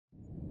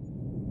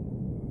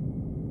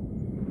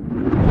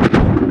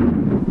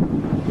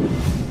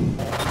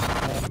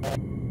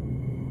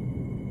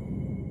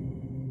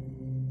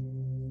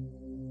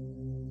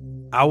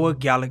Our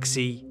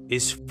galaxy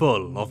is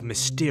full of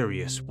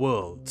mysterious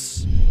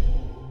worlds.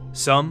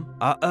 Some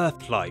are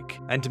Earth-like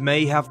and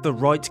may have the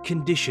right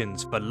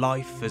conditions for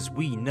life as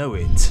we know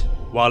it,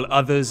 while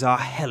others are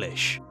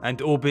hellish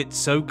and orbit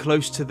so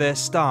close to their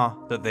star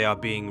that they are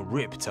being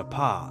ripped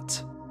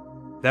apart.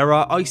 There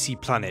are icy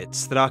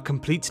planets that are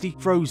completely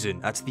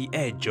frozen at the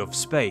edge of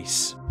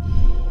space,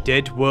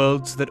 dead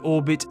worlds that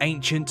orbit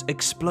ancient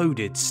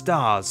exploded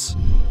stars,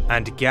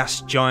 and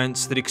gas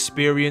giants that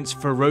experience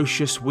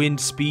ferocious wind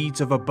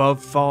speeds of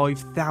above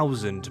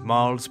 5,000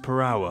 miles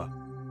per hour.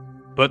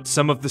 But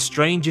some of the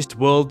strangest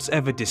worlds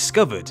ever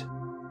discovered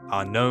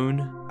are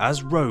known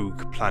as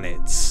rogue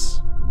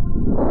planets.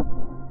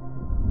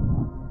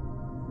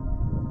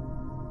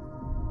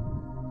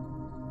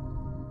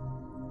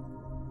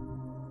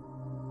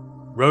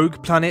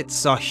 Rogue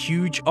planets are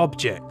huge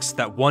objects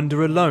that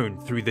wander alone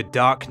through the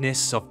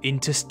darkness of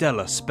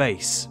interstellar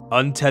space,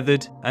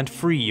 untethered and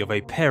free of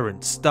a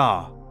parent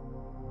star.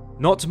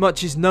 Not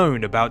much is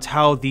known about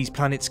how these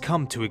planets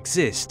come to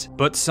exist,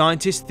 but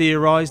scientists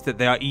theorize that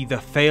they are either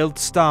failed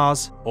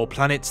stars or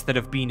planets that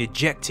have been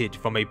ejected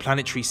from a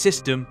planetary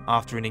system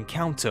after an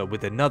encounter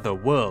with another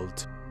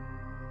world.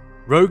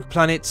 Rogue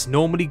planets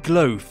normally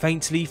glow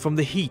faintly from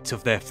the heat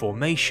of their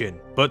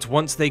formation, but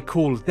once they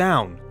cool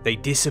down, they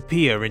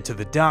disappear into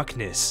the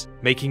darkness,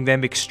 making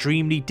them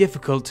extremely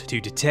difficult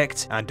to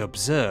detect and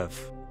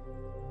observe.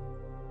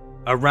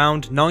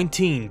 Around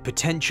 19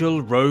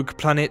 potential rogue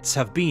planets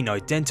have been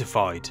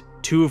identified,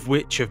 2 of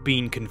which have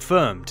been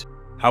confirmed.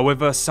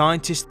 However,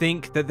 scientists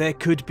think that there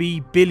could be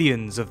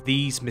billions of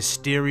these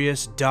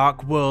mysterious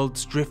dark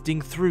worlds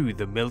drifting through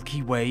the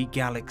Milky Way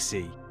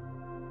galaxy.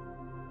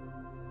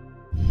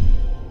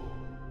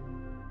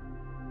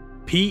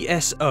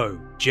 PSO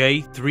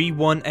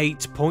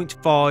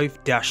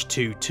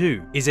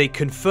J318.5-22 is a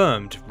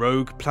confirmed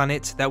rogue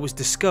planet that was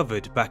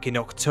discovered back in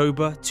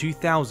October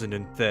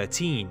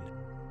 2013.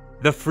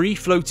 The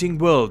free-floating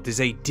world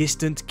is a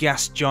distant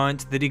gas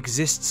giant that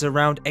exists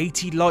around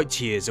 80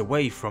 light-years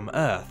away from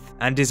Earth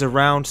and is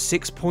around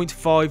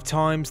 6.5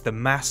 times the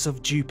mass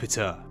of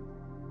Jupiter.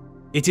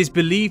 It is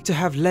believed to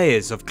have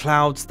layers of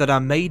clouds that are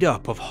made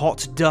up of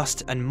hot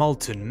dust and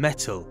molten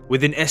metal,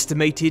 with an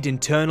estimated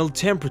internal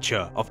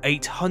temperature of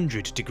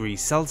 800 degrees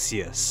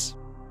Celsius.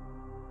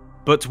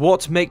 But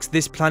what makes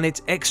this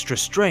planet extra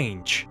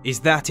strange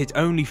is that it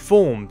only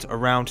formed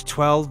around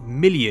 12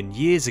 million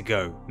years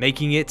ago,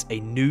 making it a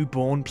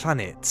newborn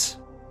planet.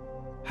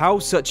 How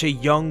such a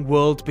young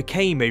world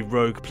became a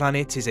rogue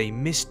planet is a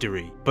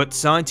mystery, but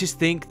scientists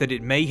think that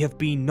it may have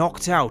been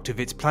knocked out of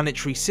its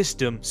planetary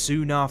system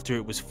soon after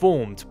it was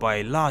formed by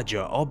a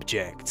larger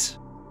object.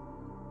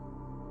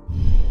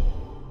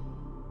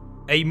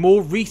 A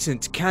more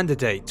recent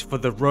candidate for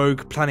the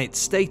rogue planet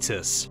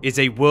status is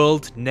a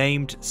world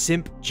named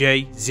Simp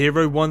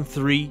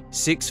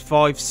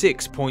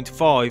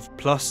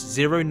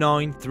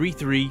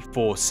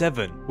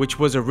J013656.5+093347, which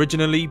was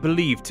originally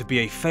believed to be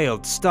a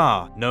failed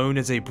star known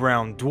as a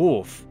brown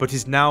dwarf, but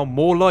is now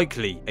more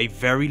likely a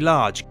very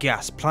large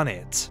gas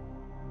planet.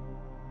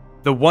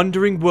 The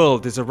wandering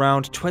world is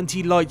around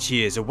 20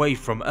 light-years away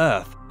from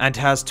Earth and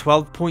has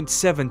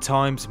 12.7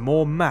 times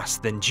more mass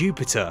than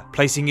Jupiter,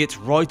 placing it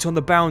right on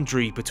the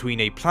boundary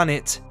between a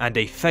planet and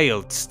a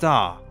failed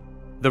star.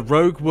 The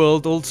rogue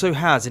world also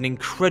has an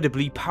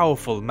incredibly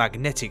powerful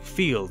magnetic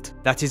field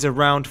that is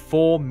around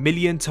 4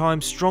 million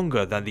times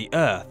stronger than the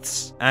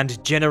Earth's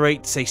and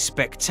generates a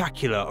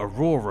spectacular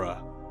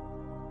aurora.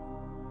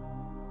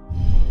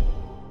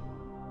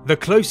 The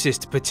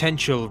closest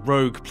potential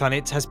rogue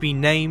planet has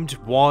been named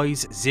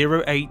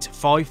Wisezero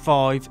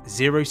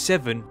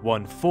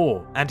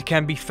 8550714 and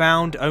can be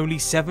found only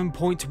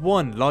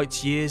 7.1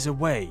 light-years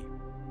away.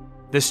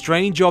 The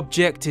strange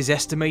object is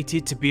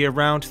estimated to be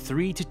around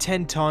 3 to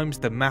 10 times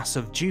the mass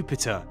of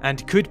Jupiter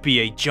and could be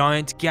a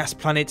giant gas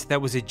planet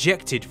that was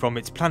ejected from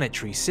its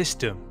planetary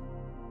system.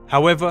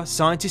 However,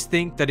 scientists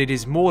think that it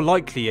is more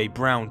likely a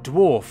brown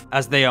dwarf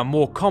as they are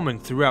more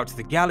common throughout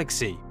the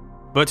galaxy.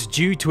 But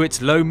due to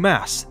its low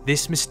mass,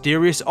 this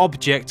mysterious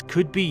object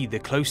could be the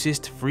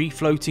closest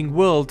free-floating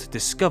world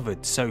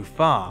discovered so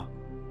far.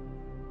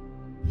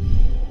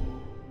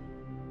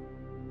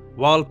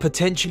 While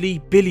potentially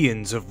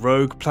billions of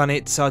rogue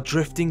planets are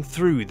drifting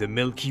through the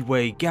Milky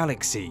Way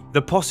galaxy,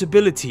 the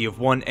possibility of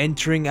one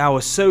entering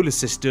our solar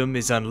system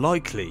is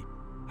unlikely.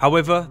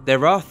 However,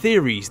 there are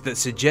theories that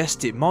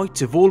suggest it might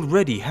have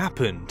already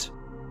happened.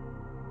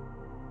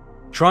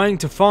 Trying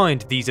to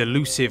find these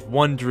elusive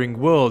wandering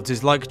worlds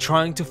is like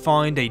trying to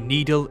find a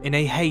needle in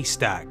a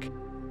haystack.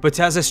 But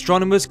as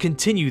astronomers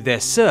continue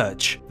their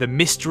search, the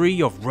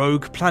mystery of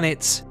rogue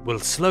planets will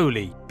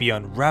slowly be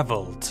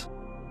unraveled.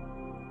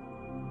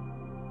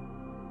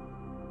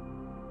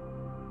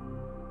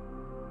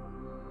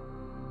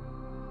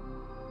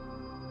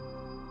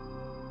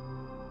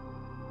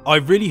 I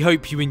really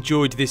hope you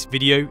enjoyed this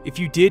video. If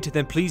you did,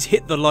 then please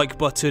hit the like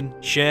button,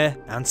 share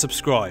and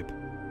subscribe.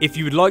 If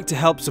you would like to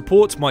help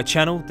support my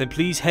channel, then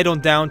please head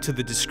on down to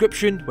the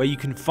description where you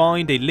can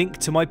find a link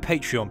to my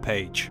Patreon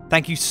page.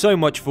 Thank you so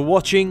much for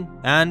watching,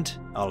 and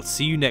I'll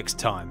see you next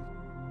time.